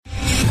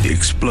the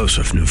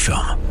explosive new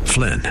film,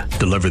 Flynn,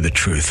 deliver the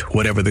truth,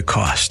 whatever the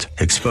cost,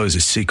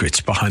 exposes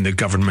secrets behind the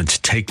government's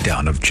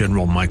takedown of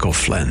General Michael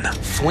Flynn.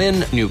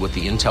 Flynn knew what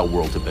the intel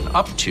world had been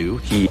up to.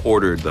 He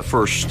ordered the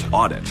first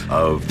audit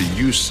of the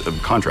use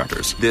of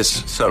contractors.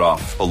 This set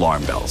off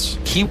alarm bells.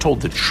 He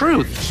told the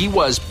truth. He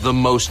was the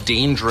most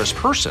dangerous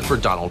person for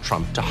Donald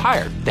Trump to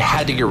hire. They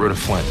had to get rid of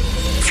Flynn.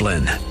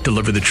 Flynn,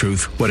 deliver the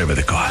truth, whatever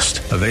the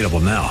cost. Available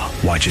now.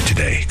 Watch it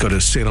today. Go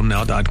to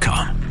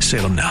salemnow.com.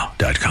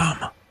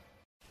 salemnow.com.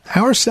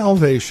 Our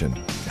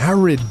salvation, our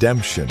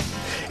redemption,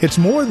 it's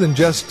more than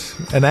just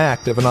an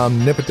act of an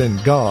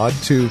omnipotent God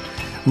to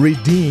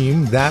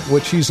redeem that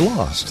which He's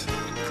lost.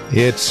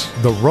 It's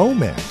the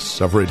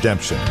romance of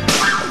redemption.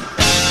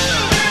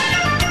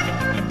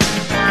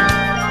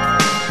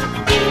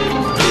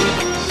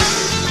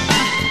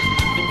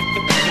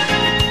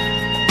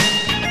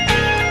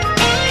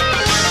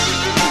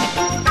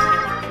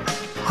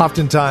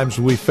 Oftentimes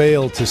we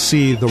fail to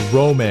see the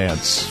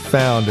romance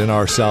found in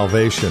our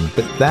salvation,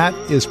 but that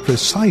is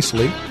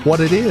precisely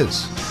what it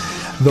is.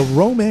 The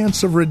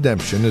Romance of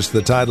Redemption is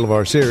the title of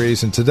our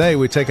series, and today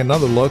we take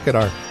another look at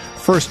our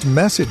first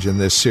message in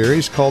this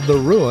series called The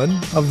Ruin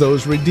of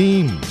Those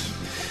Redeemed.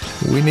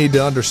 We need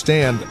to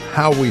understand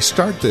how we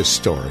start this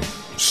story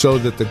so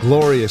that the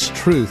glorious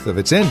truth of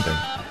its ending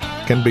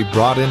can be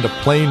brought into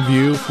plain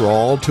view for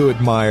all to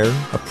admire,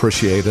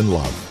 appreciate, and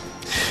love.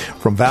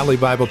 From Valley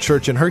Bible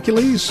Church in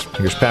Hercules,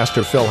 here's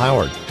Pastor Phil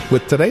Howard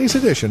with today's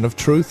edition of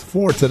Truth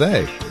for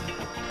Today.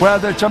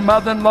 Whether it's a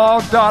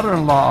mother-in-law,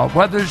 daughter-in-law,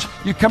 whether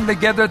you come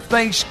together at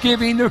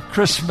Thanksgiving or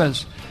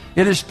Christmas,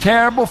 it is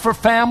terrible for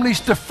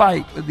families to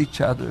fight with each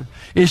other.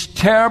 It's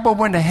terrible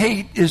when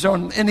hate is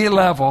on any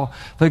level.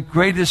 The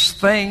greatest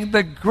thing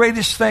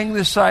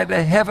this side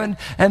of heaven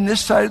and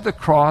this side of the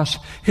cross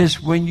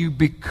is when you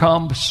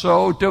become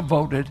so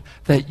devoted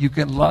that you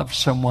can love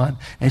someone.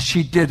 And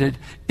she did it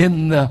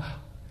in the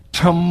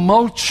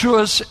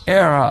tumultuous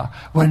era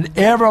when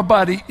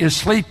everybody is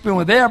sleeping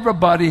with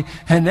everybody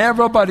and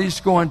everybody's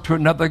going to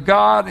another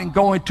god and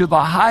going to the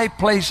high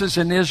places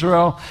in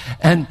Israel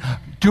and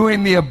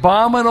doing the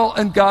abominable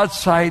in God's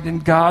sight.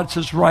 And God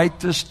says, write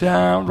this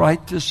down.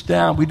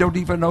 We don't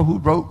even know who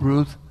wrote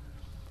Ruth.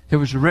 It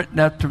was written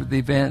after the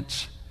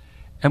events,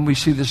 and we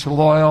see this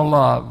loyal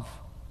love.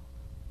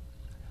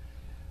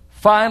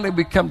 Finally,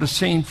 we come to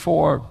scene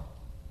 4,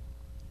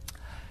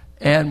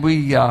 and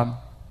we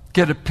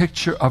get a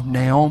picture of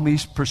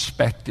Naomi's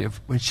perspective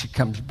when she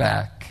comes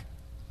back.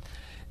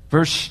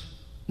 Verse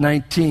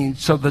 19,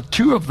 so the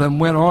two of them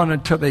went on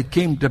until they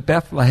came to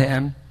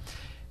Bethlehem.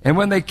 And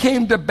when they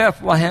came to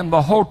Bethlehem,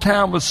 the whole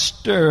town was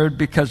stirred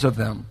because of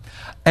them.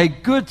 A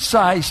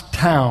good-sized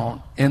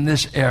town in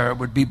this era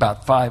would be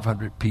about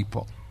 500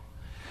 people.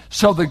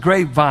 So the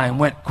grapevine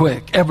went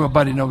quick.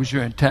 Everybody knows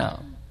you're in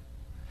town.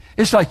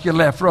 It's like you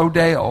left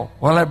Rodeo.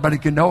 Well, everybody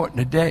can know it in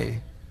a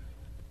day.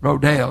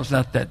 Rodeo's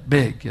not that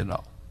big, you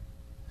know.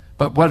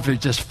 But what if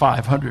it's just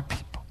 500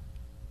 people?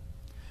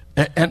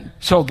 And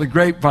so the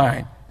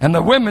grapevine. And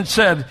the women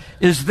said,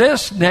 is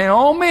this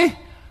Naomi?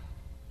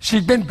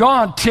 She'd been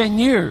gone 10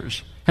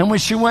 years. And when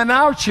she went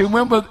out, she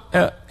went with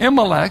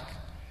Elimelech,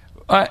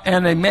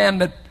 and a man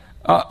that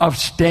of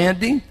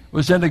standing,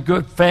 was in a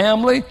good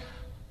family,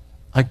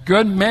 a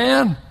good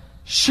man.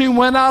 She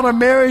went out a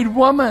married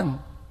woman.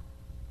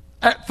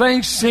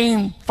 Things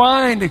seemed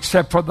fine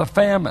except for the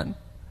famine.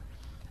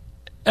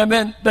 And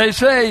then they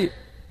say,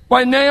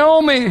 why,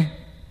 Naomi,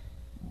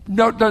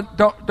 no,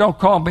 don't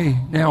call me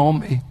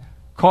Naomi.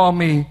 Call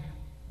me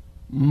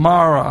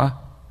Mara,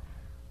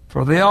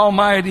 for the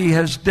Almighty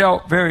has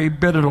dealt very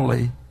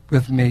bitterly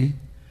with me.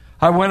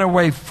 I went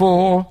away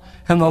full,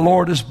 and the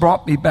Lord has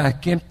brought me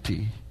back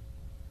empty.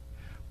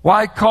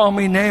 Why call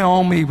me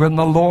Naomi when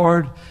the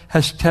Lord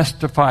has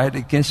testified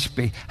against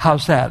me?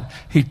 How's that?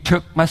 He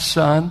took my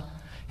son,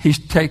 He's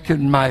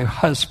taken my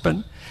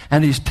husband,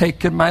 and He's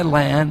taken my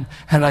land,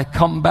 and I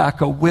come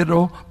back a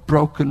widow,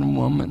 broken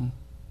woman.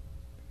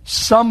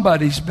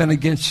 Somebody's been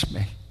against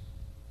me,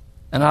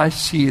 and I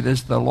see it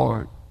as the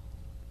Lord.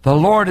 The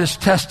Lord has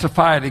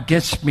testified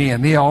against me,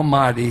 and the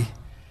Almighty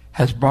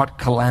has brought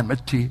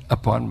calamity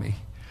upon me.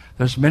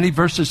 There's many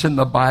verses in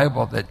the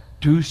Bible that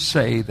do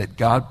say that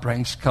God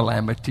brings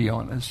calamity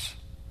on us.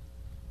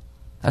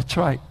 That's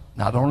right.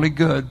 Not only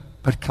good,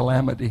 but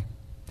calamity.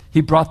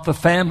 He brought the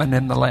famine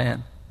in the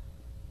land.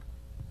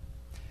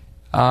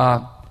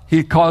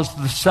 He caused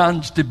the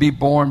sons to be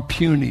born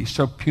puny,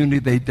 so puny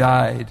they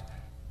died,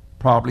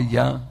 probably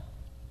young.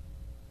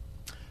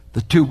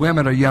 The two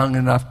women are young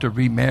enough to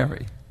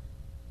remarry.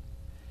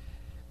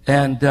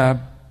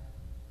 And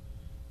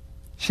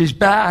she's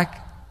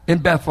back in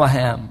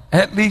Bethlehem.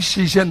 At least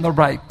she's in the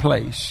right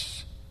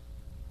place.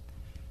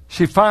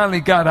 She finally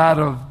got out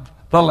of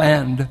the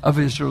land of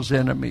Israel's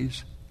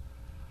enemies.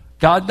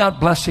 God not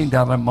blessing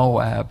down in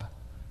Moab.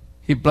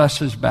 He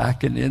blesses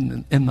back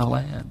in the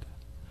land.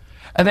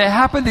 And they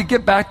happened to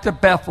get back to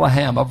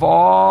Bethlehem. Of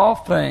all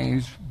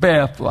things,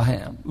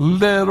 Bethlehem.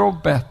 Little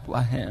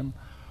Bethlehem.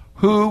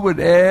 Who would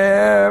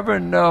ever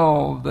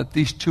know that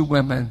these two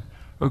women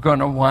were going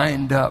to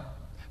wind up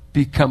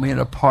becoming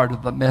a part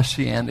of the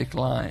Messianic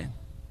line.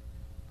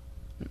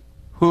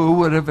 Who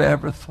would have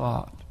ever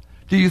thought?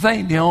 Do you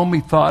think Naomi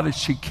thought as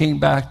she came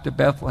back to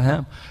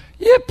Bethlehem,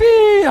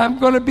 yippee, I'm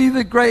going to be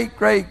the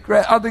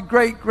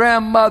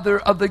great-grandmother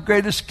of the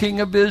greatest king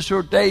of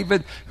Israel,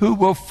 David, who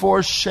will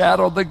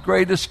foreshadow the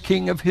greatest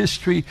king of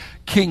history,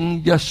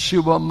 King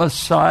Yeshua,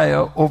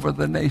 Messiah, over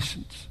the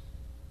nations?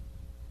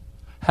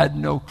 Had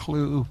no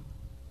clue.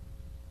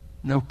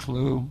 No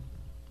clue.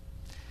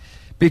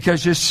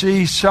 Because you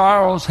see,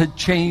 sorrows had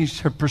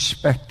changed her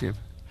perspective.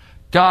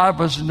 God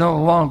was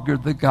no longer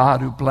the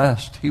God who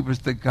blessed. He was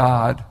the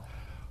God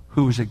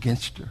who was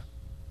against her.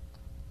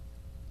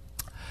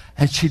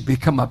 And she'd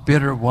become a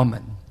bitter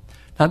woman.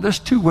 Now, there's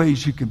two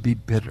ways you can be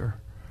bitter.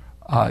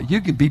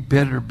 You can be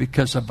bitter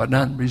because of an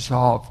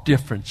unresolved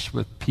difference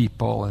with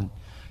people. And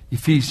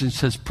Ephesians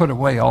says, put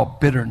away all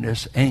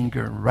bitterness,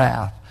 anger, and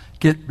wrath.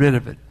 Get rid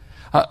of it.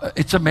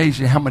 It's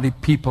amazing how many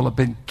people have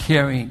been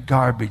carrying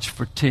garbage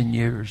for 10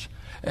 years.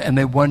 And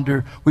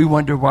we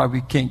wonder why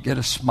we can't get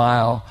a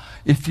smile.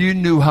 If you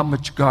knew how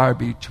much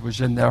garbage was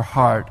in their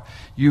heart,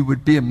 you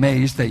would be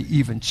amazed they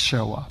even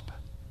show up.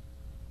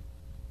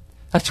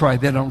 That's why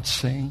they don't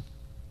sing.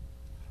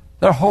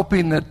 They're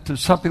hoping that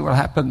something will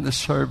happen in the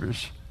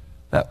service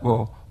that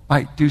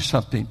might do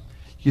something.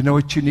 You know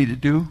what you need to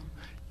do?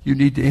 You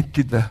need to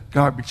empty the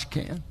garbage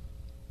can.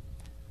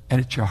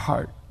 And it's your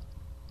heart.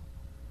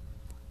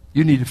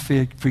 You need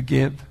to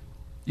forgive.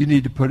 You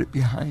need to put it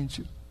behind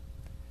you.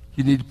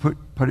 You need to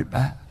put it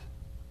back.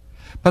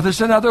 But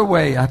there's another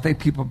way I think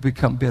people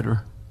become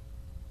bitter.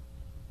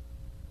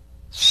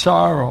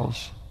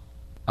 Sorrows.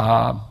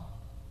 I've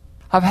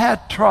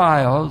had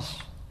trials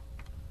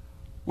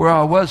where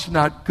I was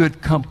not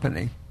good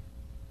company.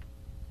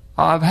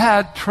 I've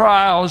had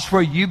trials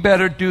where you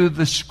better do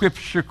the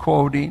scripture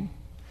quoting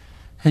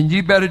and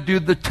you better do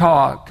the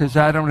talk because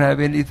I don't have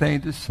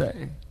anything to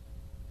say.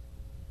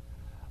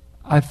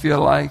 I feel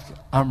like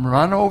I'm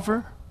run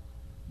over,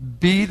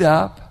 beat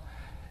up,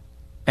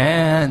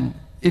 and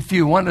if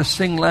you want to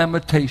sing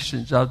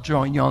Lamentations, I'll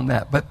join you on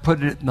that, but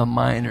put it in the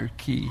minor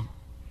key.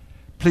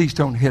 Please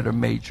don't hit a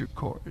major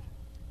chord.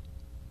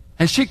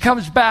 And she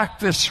comes back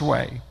this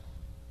way.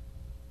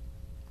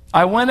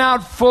 I went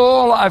out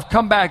full, I've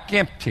come back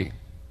empty.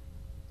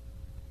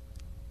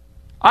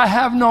 I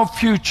have no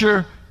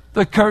future.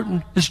 The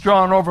curtain is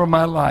drawn over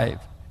my life.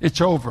 It's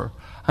over.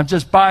 I'm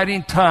just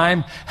biding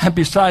time, and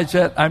besides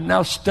that, I'm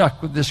now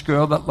stuck with this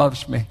girl that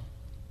loves me.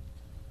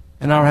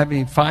 And I don't have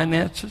any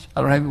finances.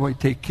 I don't have any way to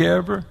take care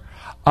of her.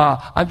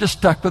 I'm just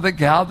stuck with a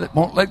gal that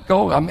won't let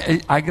go.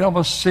 I can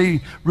almost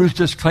see Ruth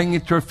just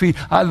clinging to her feet.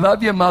 I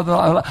love you,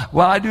 mother.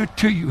 Well, I do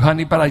too, you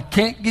honey, but I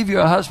can't give you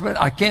a husband.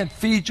 I can't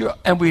feed you,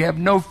 and we have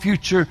no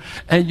future,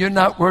 and you're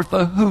not worth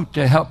a hoot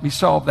to help me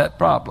solve that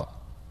problem.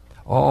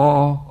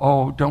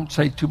 Oh, don't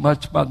say too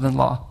much,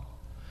 mother-in-law.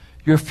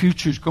 Your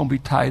future's going to be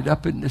tied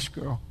up in this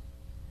girl.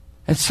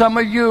 And some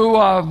of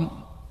you,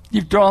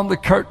 you've drawn the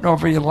curtain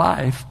over your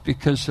life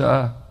because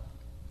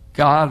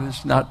God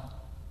has not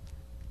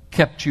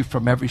kept you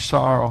from every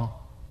sorrow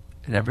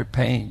and every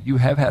pain. You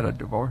have had a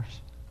divorce.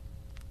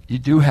 You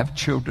do have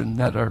children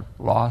that are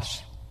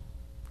lost.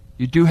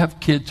 You do have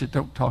kids that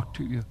don't talk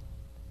to you.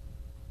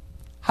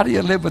 How do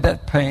you live with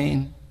that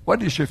pain?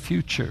 What is your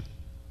future?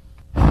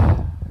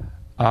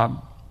 Let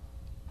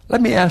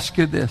me ask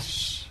you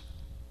this.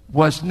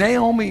 Was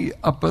Naomi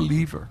a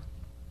believer?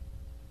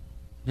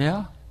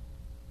 Yeah,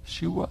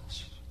 she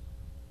was.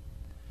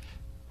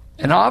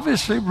 And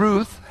obviously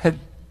Ruth had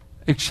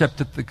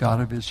accepted the God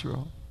of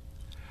Israel.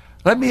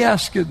 Let me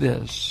ask you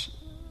this.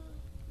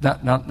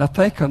 Now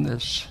think on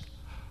this.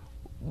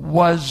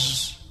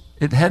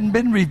 It hadn't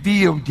been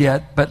revealed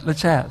yet, but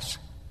let's ask.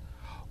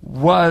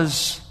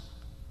 Was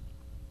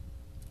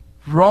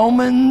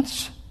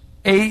Romans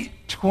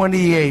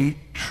 8:28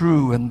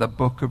 true in the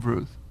book of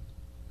Ruth?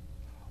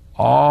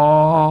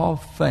 All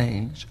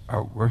things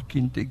are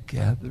working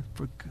together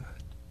for good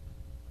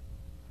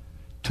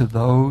to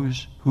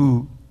those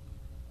who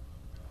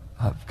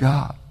love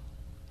God.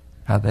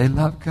 Now, they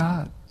love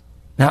God.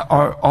 Now,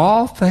 are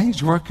all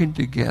things working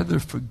together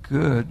for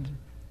good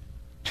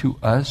to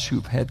us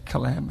who've had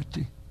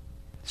calamity,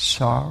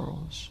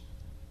 sorrows,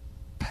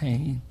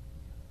 pain?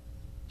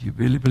 Do you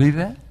really believe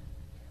that?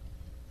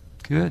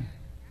 Good.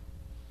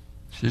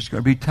 So there's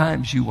going to be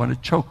times you want to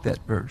choke that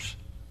verse.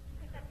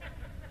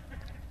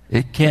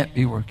 It can't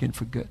be working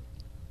for good.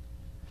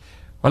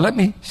 Well, let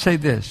me say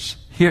this.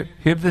 Hear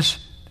this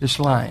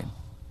line.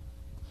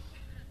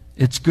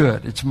 It's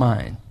good. It's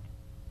mine.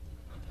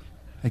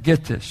 I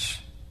get this.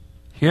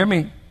 Hear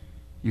me.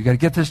 You got to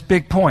get this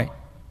big point.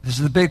 This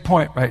is the big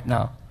point right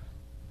now.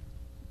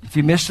 If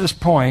you miss this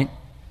point,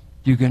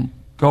 you can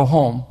go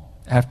home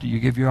after you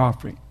give your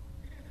offering.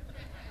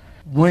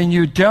 When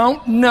you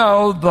don't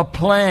know the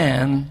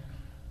plan,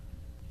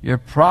 your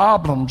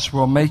problems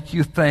will make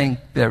you think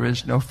there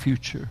is no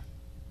future.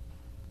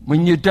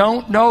 When you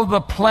don't know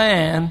the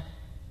plan,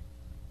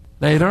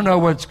 they don't know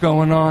what's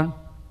going on.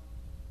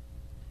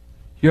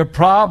 Your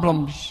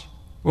problems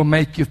will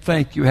make you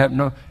think you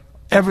have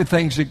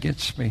everything's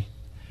against me.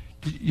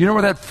 You know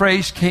where that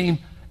phrase came?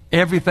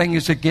 Everything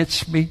is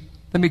against me.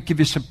 Let me give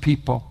you some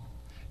people.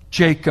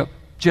 Jacob,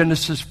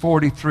 Genesis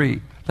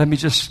 43. Let me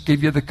just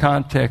give you the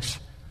context.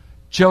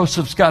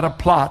 Joseph's got a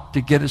plot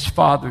to get his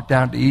father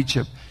down to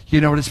Egypt. You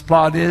know what his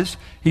plot is?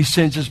 He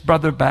sends his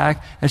brother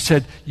back and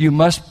said, you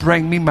must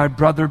bring me my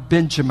brother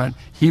Benjamin.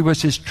 He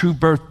was his true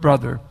birth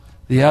brother.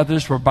 The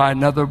others were by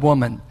another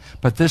woman.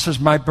 But this is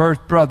my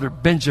birth brother,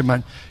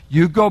 Benjamin.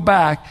 You go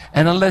back,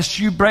 and unless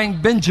you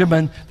bring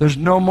Benjamin, there's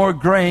no more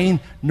grain,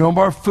 no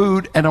more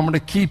food, and I'm going to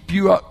keep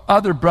you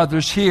other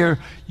brothers here.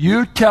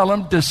 You tell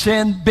them to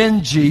send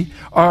Benji,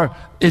 or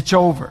it's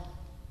over.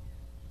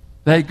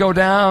 They go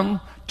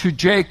down to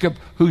Jacob,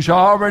 who's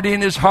already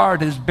in his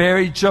heart has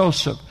buried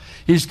Joseph.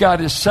 He's got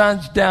his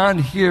sons down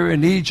here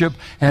in Egypt,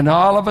 and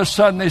all of a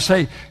sudden they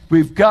say,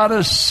 we've got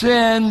to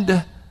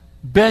send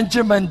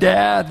Benjamin,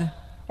 Dad.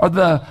 Or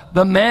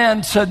the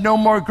man said, no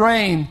more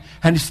grain.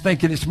 And he's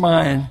thinking, it's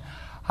mine.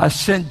 I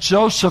sent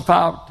Joseph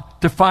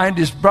out to find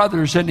his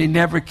brothers, and he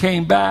never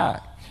came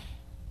back.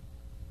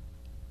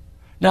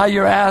 Now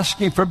you're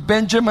asking for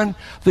Benjamin,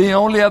 the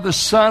only other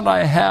son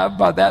I have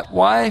by that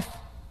wife.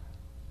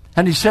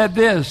 And he said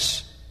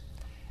this,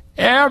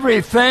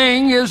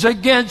 everything is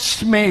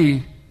against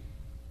me.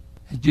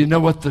 And do you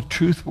know what the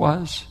truth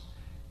was?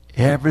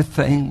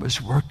 Everything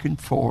was working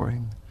for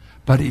him,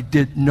 but he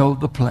didn't know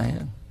the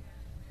plan.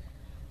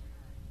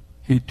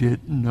 He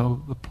didn't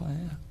know the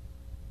plan.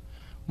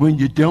 When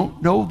you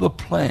don't know the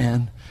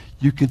plan,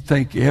 you can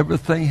think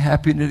everything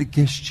happening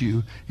against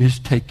you is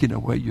taking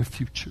away your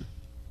future.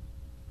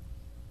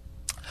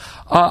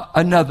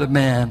 Another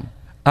man,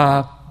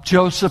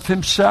 Joseph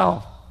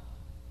himself.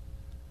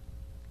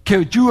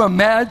 Could you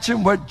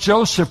imagine what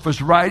Joseph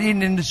was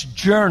writing in his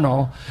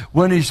journal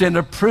when he's in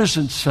a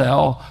prison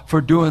cell for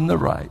doing the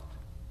right?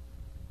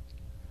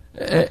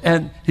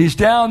 And he's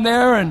down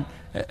there, and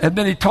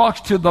then he talks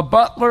to the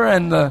butler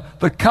and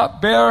the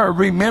cupbearer,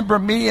 remember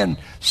me, and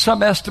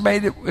some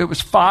estimate it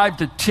was 5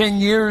 to 10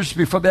 years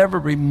before they ever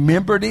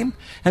remembered him.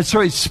 And so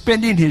he's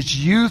spending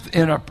his youth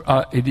in an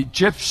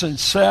Egyptian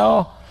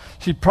cell.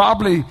 He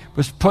probably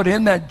was put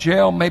in that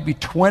jail, maybe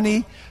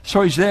 20.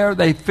 So he's there.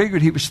 They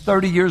figured he was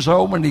 30 years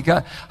old when he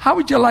got. How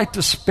would you like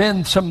to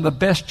spend some of the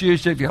best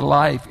years of your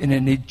life in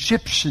an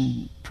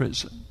Egyptian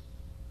prison?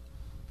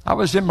 I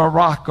was in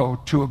Morocco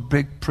to a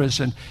big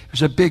prison. It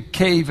was a big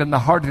cave in the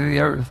heart of the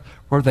earth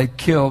where they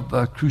killed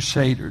the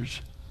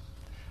Crusaders.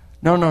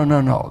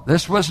 No.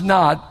 This was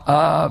not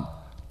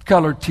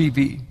color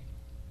TV.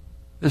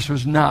 This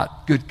was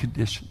not good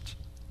conditions.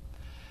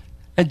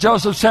 And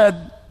Joseph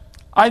said,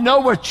 I know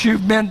what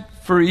you've meant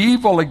for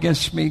evil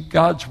against me.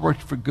 God's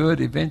worked for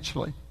good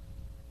eventually.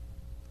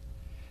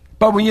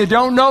 But when you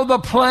don't know the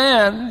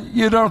plan,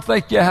 you don't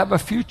think you have a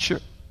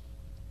future.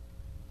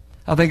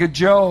 I think of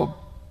Job.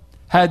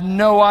 Had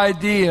no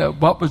idea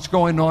what was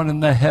going on in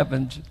the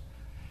heavens.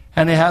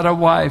 And he had a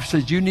wife,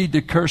 said, you need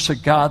to curse a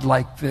God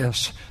like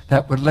this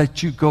that would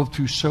let you go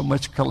through so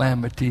much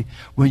calamity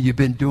when you've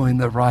been doing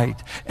the right.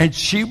 And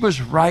she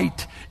was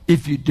right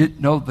if you didn't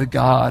know the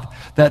God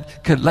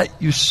that could let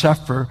you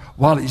suffer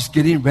while he's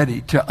getting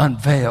ready to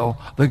unveil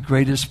the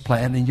greatest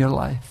plan in your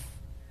life.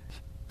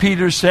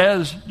 Peter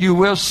says, you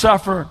will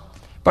suffer,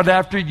 but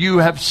after you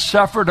have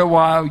suffered a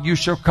while, you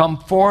shall come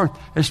forth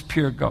as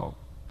pure gold.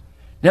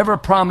 Never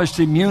promised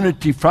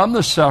immunity from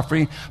the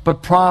suffering,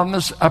 but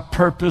promised a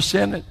purpose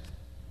in it.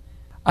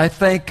 I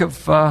think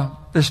of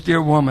this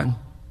dear woman.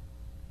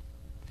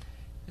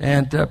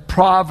 And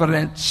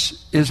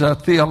providence is a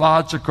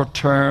theological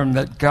term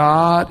that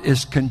God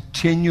is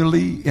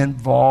continually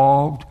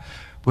involved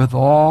with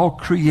all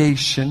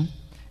creation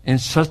in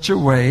such a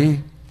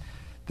way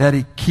that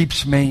he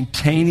keeps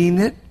maintaining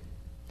it.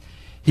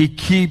 He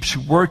keeps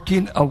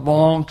working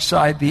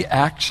alongside the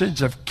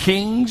actions of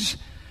kings.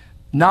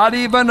 Not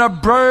even a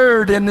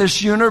bird in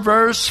this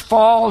universe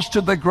falls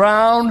to the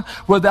ground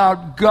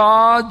without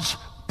God's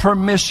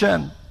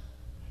permission.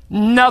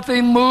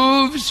 Nothing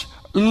moves,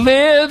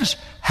 lives,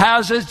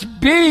 has its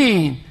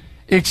being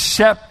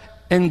except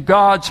in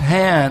God's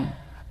hand.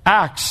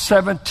 Acts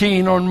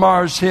 17 on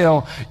Mars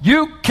Hill.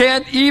 You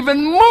can't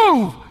even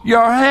move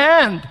your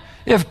hand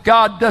if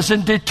God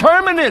doesn't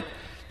determine it.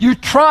 You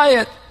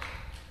try it.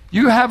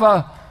 You have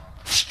a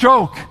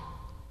stroke.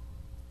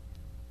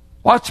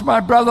 Watched my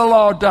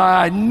brother-in-law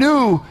die. I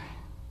knew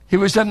he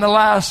was in the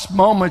last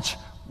moments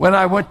when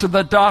I went to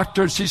the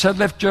doctor. She said,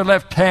 lift your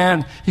left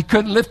hand. He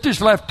couldn't lift his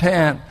left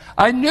hand.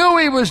 I knew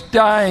he was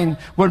dying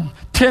when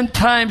 10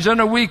 times in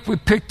a week we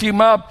picked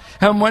him up.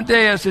 And one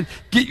day I said,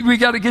 we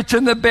got to get you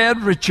in the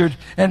bed, Richard.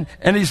 And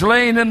he's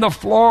laying in the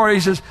floor.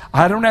 He says,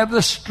 I don't have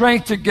the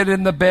strength to get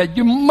in the bed.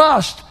 You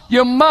must.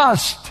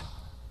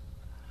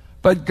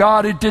 But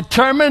God had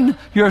determined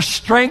your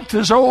strength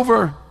is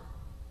over.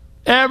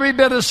 Every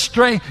bit of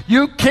strength.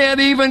 You can't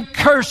even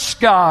curse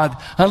God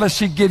unless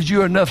he gives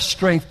you enough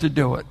strength to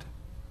do it.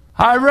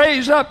 I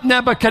raise up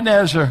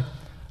Nebuchadnezzar.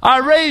 I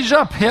raise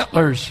up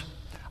Hitlers.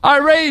 I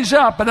raise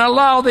up and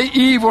allow the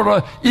evil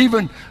to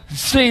even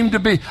seem to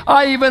be.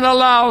 I even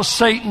allow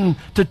Satan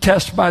to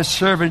test my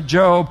servant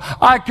Job.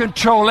 I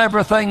control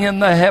everything in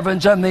the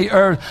heavens and the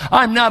earth.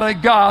 I'm not a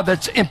God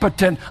that's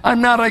impotent.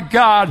 I'm not a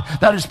God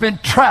that has been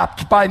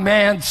trapped by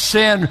man's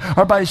sin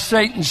or by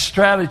Satan's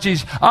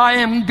strategies. I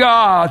am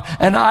God,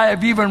 and I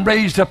have even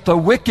raised up the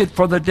wicked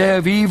for the day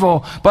of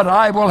evil, but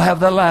I will have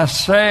the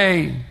last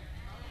say.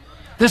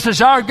 This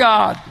is our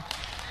God.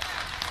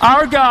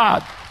 Our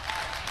God.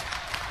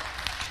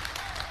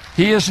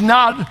 He is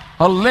not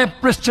a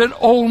limp-wristed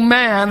old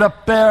man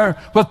up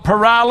there with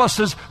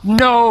paralysis.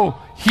 No,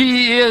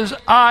 He is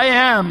I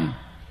am.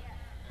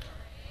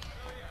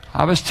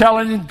 I was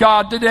telling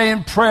God today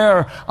in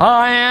prayer,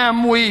 I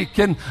am weak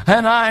and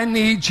I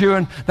need you.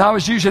 And I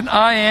was using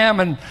I am,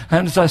 and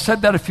as I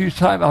said that a few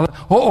times, I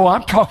thought,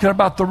 I'm talking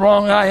about the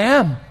wrong I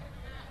am.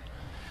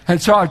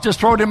 And so I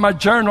just wrote in my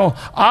journal,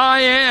 I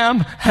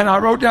am, and I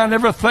wrote down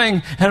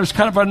everything, and it was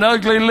kind of an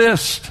ugly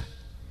list.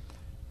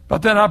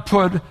 But then I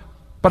put,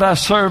 but I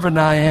serve and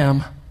I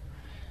am.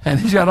 And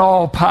He's got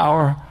all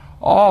power,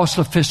 all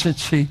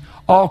sufficiency,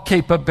 all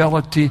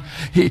capability.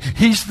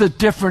 He's the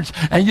difference.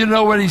 And you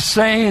know what He's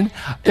saying?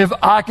 If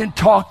I can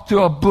talk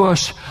to a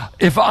bush,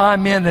 if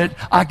I'm in it,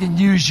 I can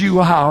use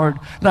you, Howard.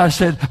 And I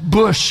said,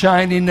 bush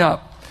shining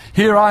up.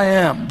 Here I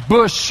am,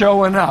 bush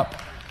showing up.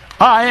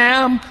 I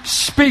am,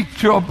 speak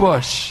to a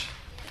bush.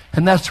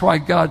 And that's why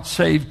God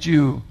saved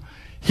you.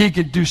 He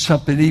can do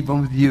something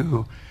even with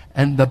you.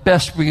 And the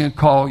best we can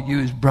call you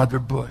is Brother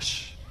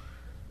Bush.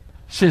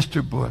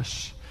 Sister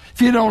Bush.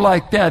 If you don't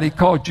like that, He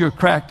called you a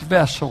cracked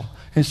vessel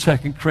in 2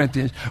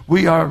 Corinthians.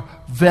 We are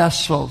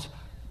vessels,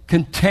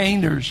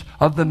 containers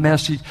of the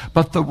message.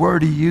 But the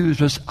word He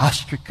used was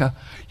ostraca.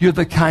 You're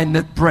the kind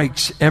that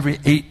breaks every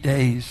 8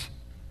 days.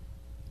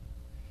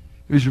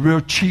 It was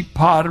real cheap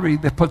pottery.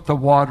 They put the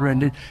water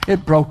in it.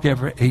 It broke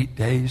every 8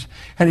 days.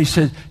 And He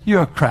said,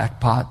 you're a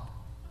crackpot.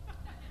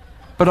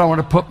 But I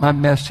want to put my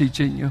message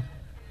in you.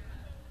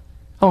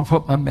 I want to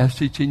put my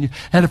message in you.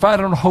 And if I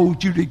don't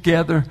hold you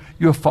together,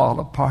 you'll fall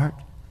apart.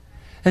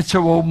 And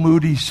so old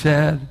Moody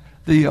said,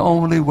 the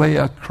only way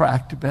a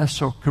cracked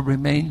vessel can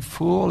remain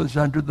full is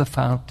under the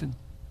fountain.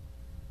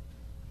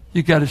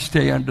 You got to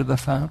stay under the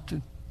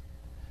fountain.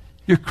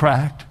 You're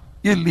cracked.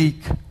 You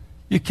leak.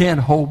 You can't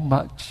hold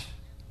much.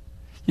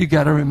 You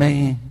got to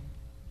remain.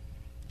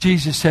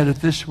 Jesus said it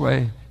this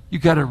way. You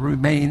got to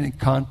remain in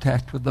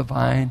contact with the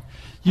vine.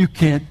 You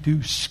can't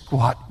do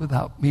squat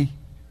without me.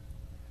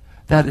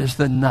 That is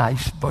the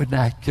nice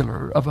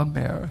vernacular of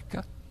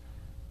America.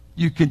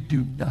 You can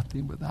do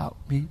nothing without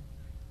me.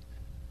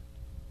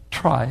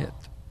 Try it.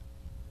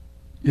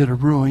 It'll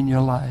ruin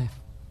your life.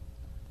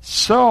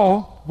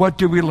 So, what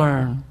do we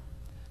learn?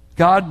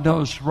 God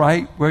knows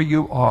right where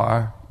you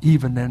are,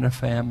 even in a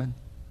famine.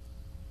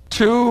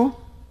 2,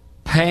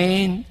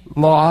 pain,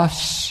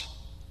 loss,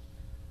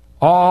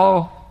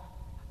 all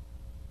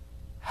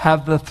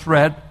have the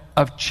threat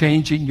of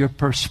changing your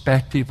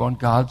perspective on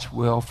God's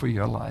will for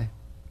your life.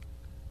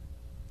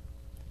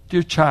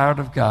 Dear child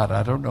of God,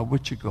 I don't know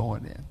what you're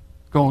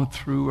going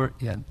through or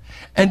in.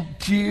 And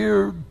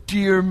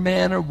dear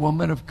man or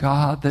woman of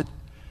God that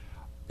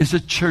is a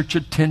church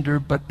attender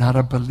but not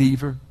a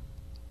believer,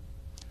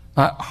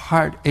 my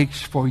heart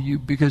aches for you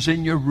because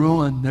in your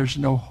ruin there's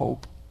no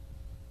hope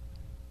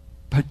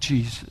but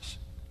Jesus.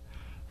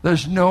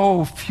 There's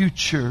no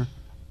future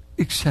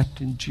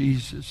except in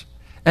Jesus.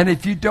 And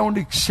if you don't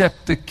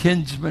accept the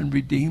kinsman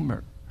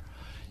redeemer,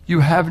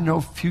 you have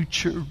no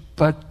future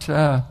but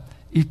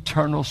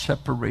eternal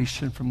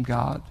separation from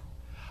God.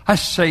 I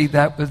say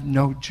that with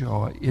no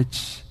joy.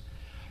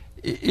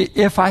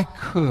 If I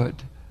could,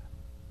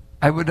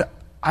 I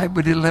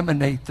would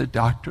eliminate the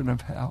doctrine of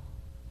hell.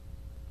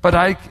 But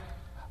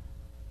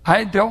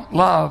I don't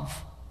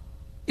love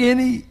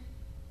any.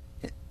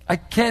 I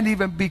can't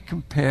even be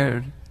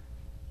compared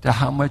to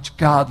how much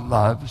God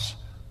loves,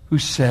 who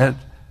said,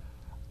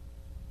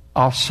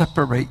 I'll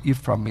separate you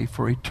from me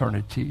for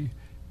eternity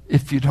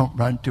if you don't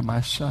run to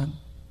my Son.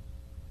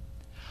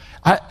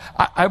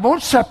 I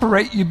won't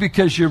separate you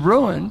because you're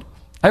ruined.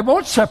 I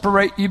won't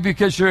separate you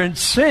because you're in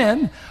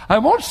sin. I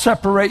won't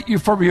separate you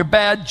from your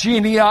bad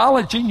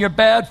genealogy and your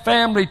bad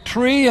family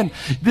tree and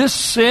this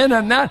sin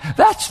and that.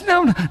 That's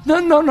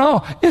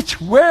no.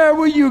 It's where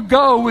will you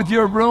go with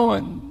your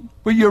ruin?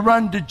 Will you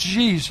run to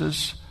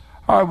Jesus?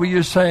 Or will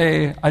you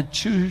say, I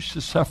choose to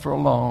suffer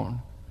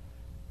alone,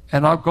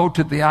 and I'll go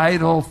to the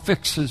idle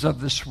fixes of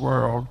this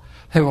world.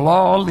 They will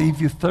all leave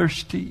you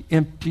thirsty,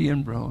 empty,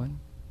 and ruined.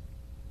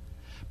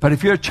 But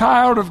if you're a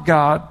child of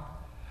God,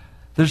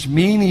 there's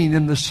meaning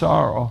in the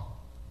sorrow.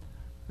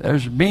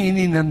 There's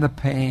meaning in the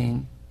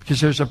pain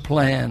because there's a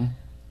plan.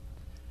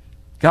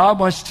 God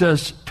wants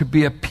us to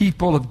be a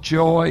people of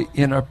joy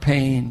in our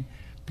pain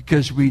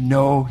because we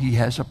know He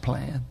has a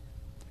plan.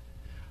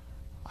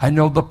 I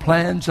know the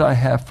plans I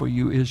have for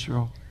you,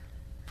 Israel,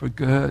 for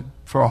good,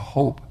 for a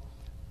hope.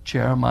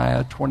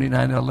 Jeremiah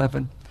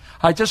 29:11.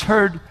 I just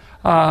heard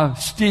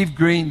Steve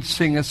Green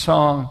sing a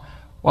song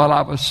while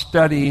I was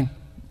studying.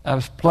 I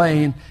was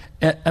playing,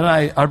 And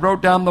I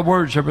wrote down the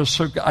words.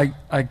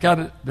 I got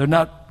it. They're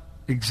not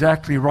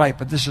exactly right,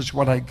 but this is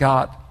what I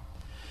got.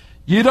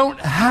 You don't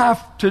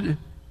have to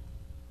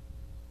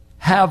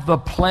have the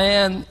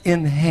plan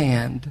in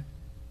hand.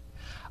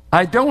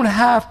 I don't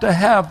have to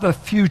have the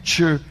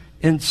future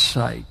in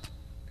sight.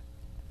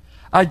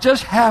 I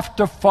just have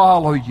to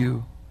follow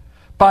you.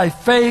 By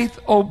faith,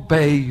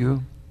 obey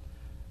you.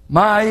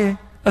 My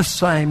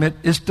assignment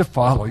is to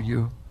follow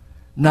you,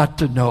 not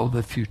to know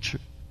the future.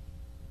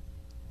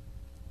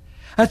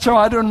 And so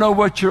I don't know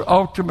what your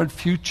ultimate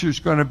future is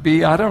going to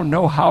be. I don't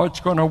know how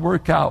it's going to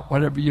work out,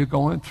 whatever you're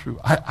going through.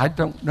 I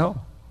don't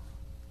know.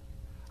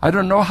 I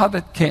don't know how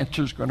that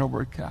cancer is going to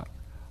work out.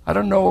 I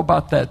don't know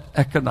about that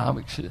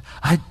economics.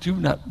 I do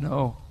not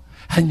know.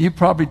 And you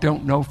probably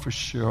don't know for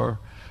sure.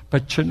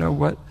 But you know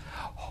what?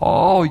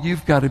 All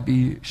you've got to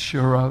be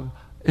sure of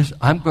is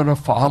I'm going to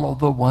follow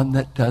the one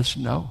that does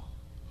know.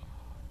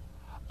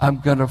 I'm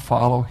going to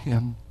follow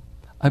him.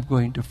 I'm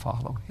going to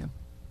follow him.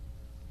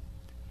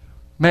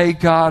 May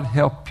God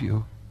help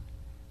you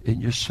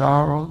in your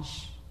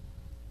sorrows,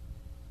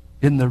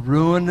 in the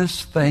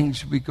ruinous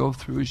things we go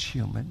through as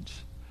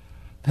humans.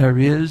 There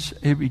is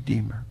a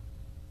Redeemer,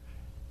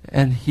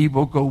 and he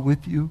will go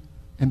with you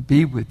and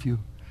be with you.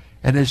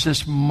 And it's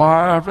this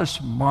marvelous,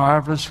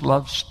 marvelous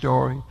love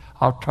story.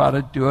 I'll try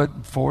to do it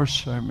in 4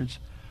 sermons.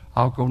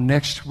 I'll go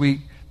next week.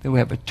 Then we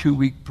have a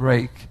 2-week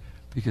break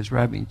because we're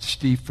having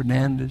Steve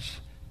Fernandez.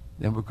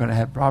 Then we're going to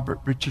have Robert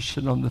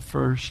Richardson on the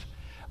 1st.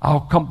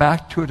 I'll come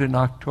back to it in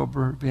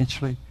October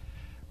eventually.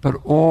 But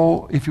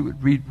if you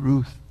would read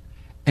Ruth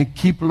and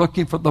keep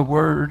looking for the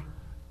word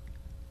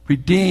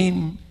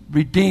redeem,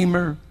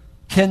 redeemer,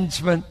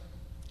 kinsman,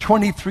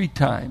 23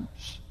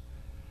 times.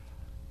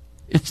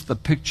 It's the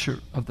picture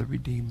of the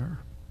Redeemer.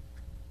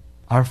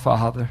 Our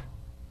Father,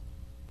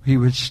 he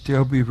would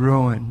still be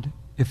ruined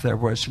if there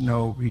was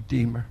no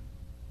Redeemer.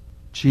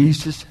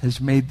 Jesus has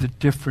made the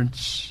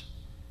difference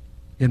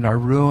in our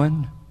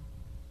ruin,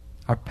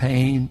 our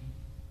pain,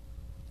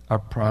 our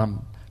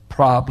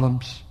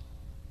problems,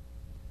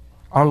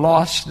 our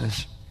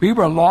lostness. We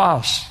were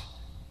lost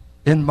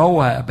in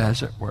Moab,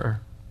 as it were.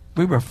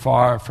 We were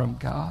far from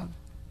God.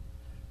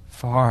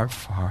 Far,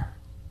 far.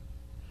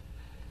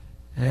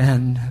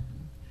 And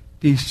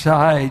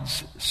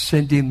besides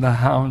sending the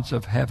hounds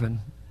of heaven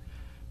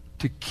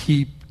to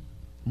keep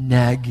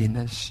nagging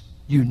us,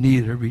 you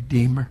need a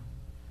Redeemer.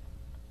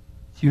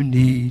 You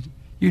need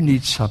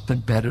something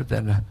better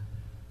than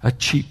a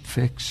cheap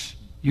fix.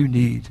 You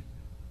need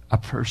a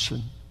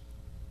person.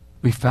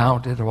 We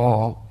found it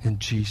all in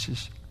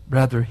Jesus.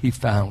 Rather, he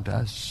found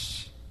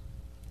us.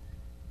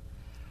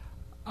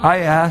 I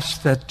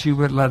ask that you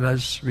would let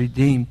us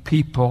redeem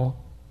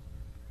people,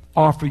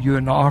 offer you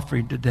an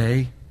offering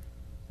today.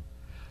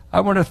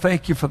 I want to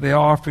thank you for the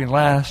offering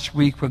last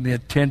week when the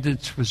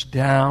attendance was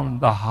down,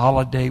 the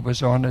holiday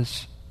was on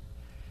us.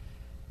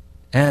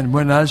 And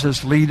when us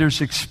as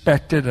leaders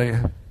expected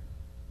a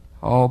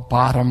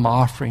bottom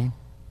offering,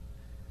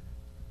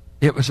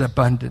 it was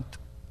abundant.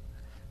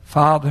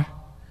 Father,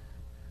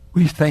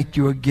 we thank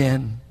you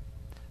again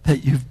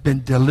that you've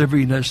been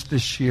delivering us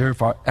this year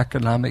of our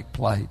economic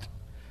plight.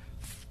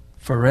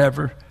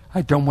 Forever.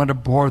 I don't want to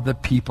bore the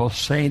people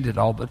saying it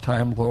all the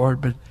time,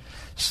 Lord, but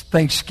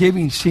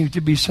Thanksgiving seems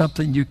to be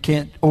something you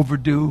can't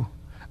overdo.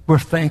 We're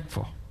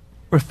thankful.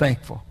 We're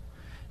thankful.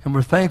 And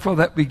we're thankful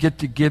that we get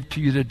to give to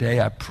you today.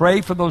 I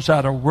pray for those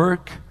out of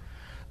work,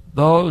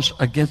 those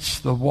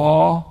against the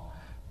wall.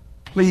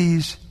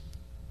 Please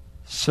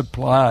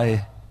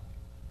supply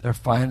their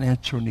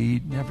financial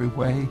need in every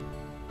way.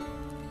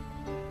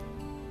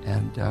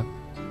 And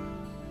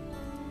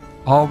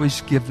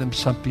always give them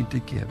something to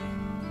give.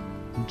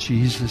 In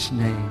Jesus'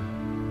 name,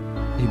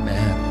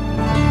 amen.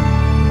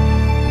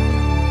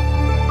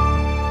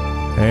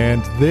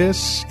 And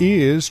this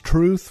is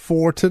Truth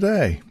for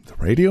Today, the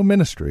radio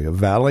ministry of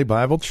Valley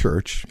Bible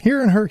Church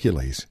here in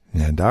Hercules,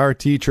 and our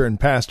teacher and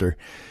pastor,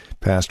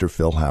 Pastor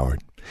Phil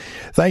Howard.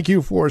 Thank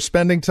you for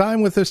spending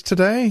time with us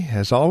today.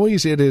 As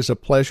always, it is a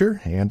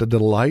pleasure and a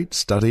delight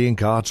studying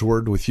God's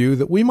Word with you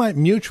that we might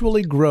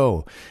mutually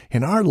grow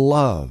in our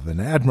love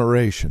and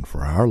admiration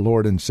for our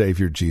Lord and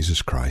Savior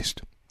Jesus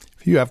Christ.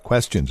 If you have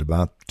questions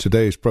about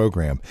today's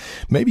program,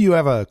 maybe you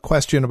have a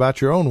question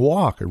about your own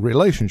walk or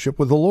relationship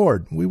with the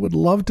Lord, we would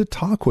love to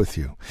talk with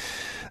you.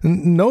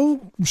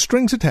 No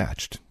strings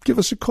attached. Give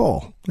us a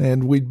call,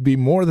 and we'd be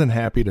more than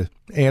happy to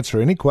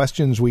answer any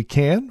questions we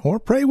can or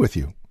pray with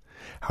you.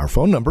 Our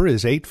phone number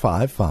is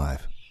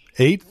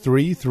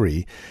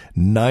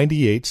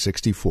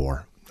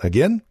 855-833-9864.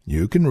 Again,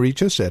 you can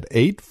reach us at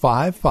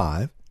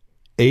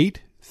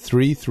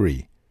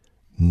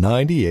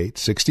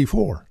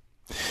 855-833-9864.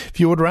 If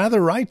you would rather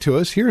write to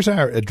us, here's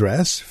our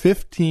address,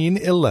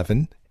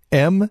 1511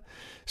 M.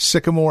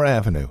 Sycamore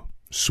Avenue,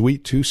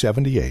 Suite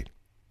 278.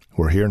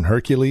 We're here in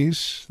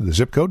Hercules, the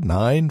zip code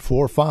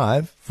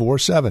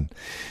 94547.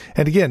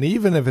 And again,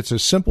 even if it's a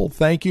simple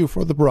thank you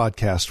for the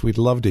broadcast, we'd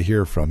love to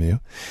hear from you.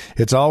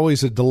 It's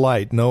always a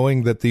delight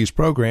knowing that these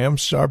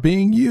programs are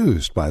being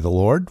used by the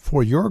Lord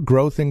for your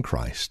growth in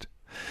Christ.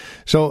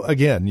 So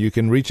again, you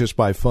can reach us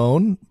by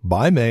phone,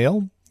 by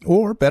mail,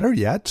 or better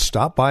yet,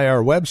 stop by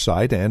our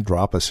website and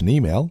drop us an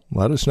email.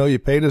 Let us know you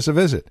paid us a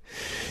visit.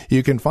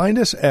 You can find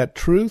us at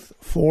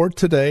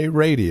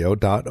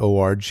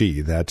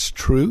truthfortodayradio.org. That's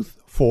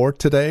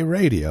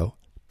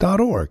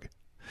truthfortodayradio.org.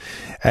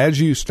 As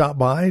you stop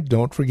by,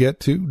 don't forget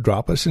to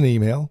drop us an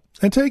email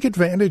and take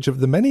advantage of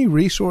the many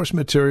resource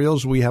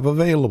materials we have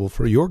available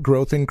for your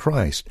growth in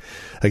Christ.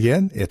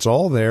 Again, it's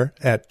all there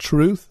at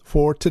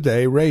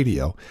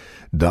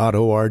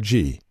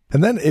truthfortodayradio.org.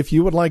 And then if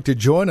you would like to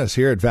join us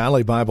here at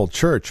Valley Bible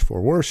Church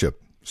for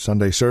worship,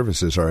 Sunday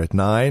services are at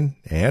 9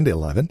 and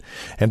 11,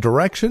 and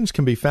directions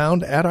can be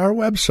found at our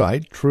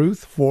website,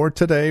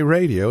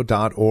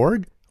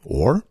 truthfortodayradio.org,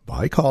 or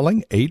by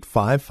calling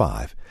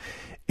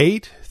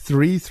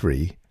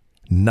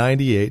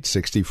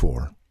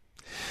 855-833-9864.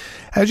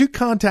 As you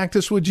contact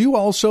us, would you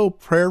also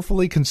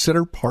prayerfully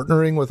consider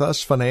partnering with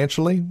us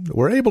financially?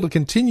 We're able to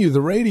continue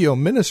the radio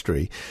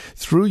ministry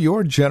through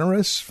your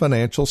generous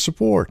financial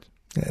support.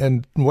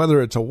 And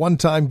whether it's a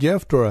one-time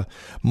gift or a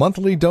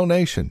monthly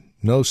donation,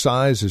 no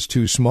size is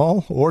too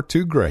small or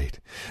too great.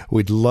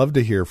 We'd love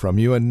to hear from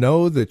you and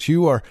know that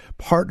you are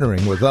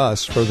partnering with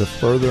us for the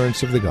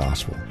furtherance of the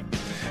gospel.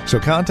 So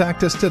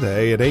contact us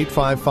today at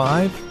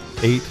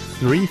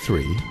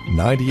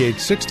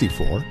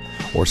 855-833-9864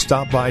 or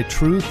stop by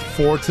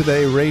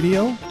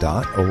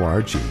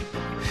truthfortodayradio.org.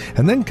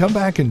 And then come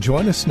back and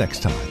join us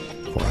next time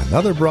for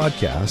another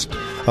broadcast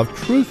of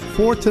Truth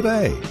for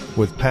Today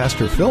with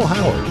Pastor Phil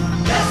Howard.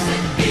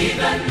 Blessed be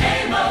the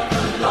name of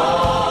the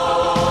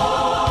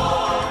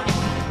Lord.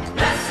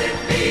 Blessed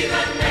be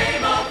the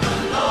name of the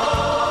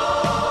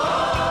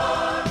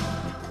Lord.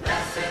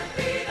 Blessed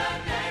be the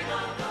name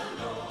of the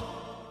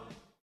Lord.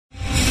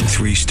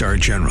 3-star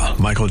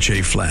General Michael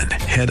J. Flynn,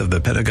 head of the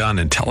Pentagon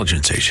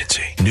Intelligence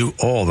Agency, knew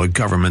all the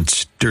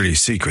government's dirty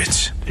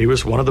secrets. He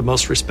was one of the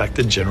most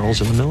respected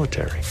generals in the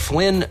military.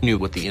 Flynn knew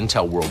what the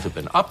intel world had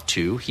been up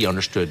to. He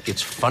understood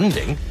its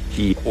funding.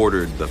 He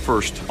ordered the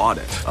first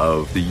audit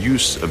of the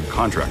use of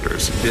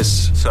contractors.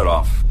 This set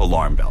off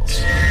alarm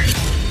bells.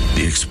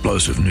 The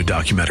explosive new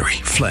documentary,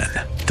 Flynn,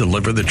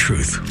 Deliver the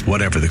Truth,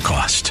 Whatever the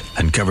Cost,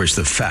 uncovers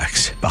the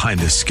facts behind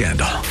this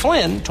scandal.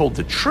 Flynn told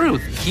the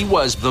truth. He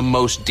was the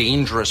most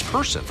dangerous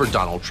person for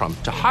Donald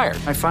Trump to hire.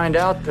 I find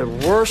out the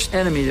worst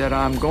enemy that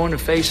I'm going to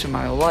face in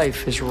my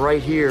life is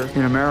right here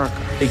in America.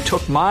 They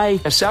took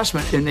my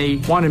assessment and they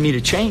wanted me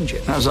to change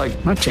it. And I was like,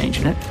 I'm not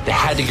changing it. They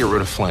had to get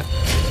rid of Flynn.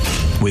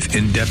 With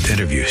in-depth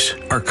interviews,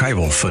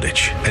 archival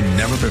footage, and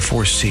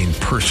never-before-seen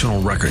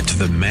personal records of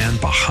the man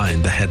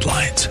behind the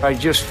headlines. I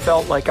just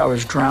felt like I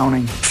was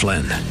drowning.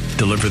 Flynn,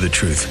 Deliver the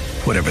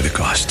Truth, Whatever the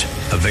Cost.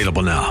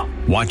 Available now.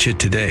 Watch it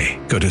today.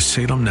 Go to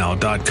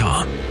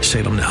salemnow.com.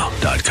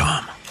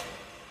 salemnow.com.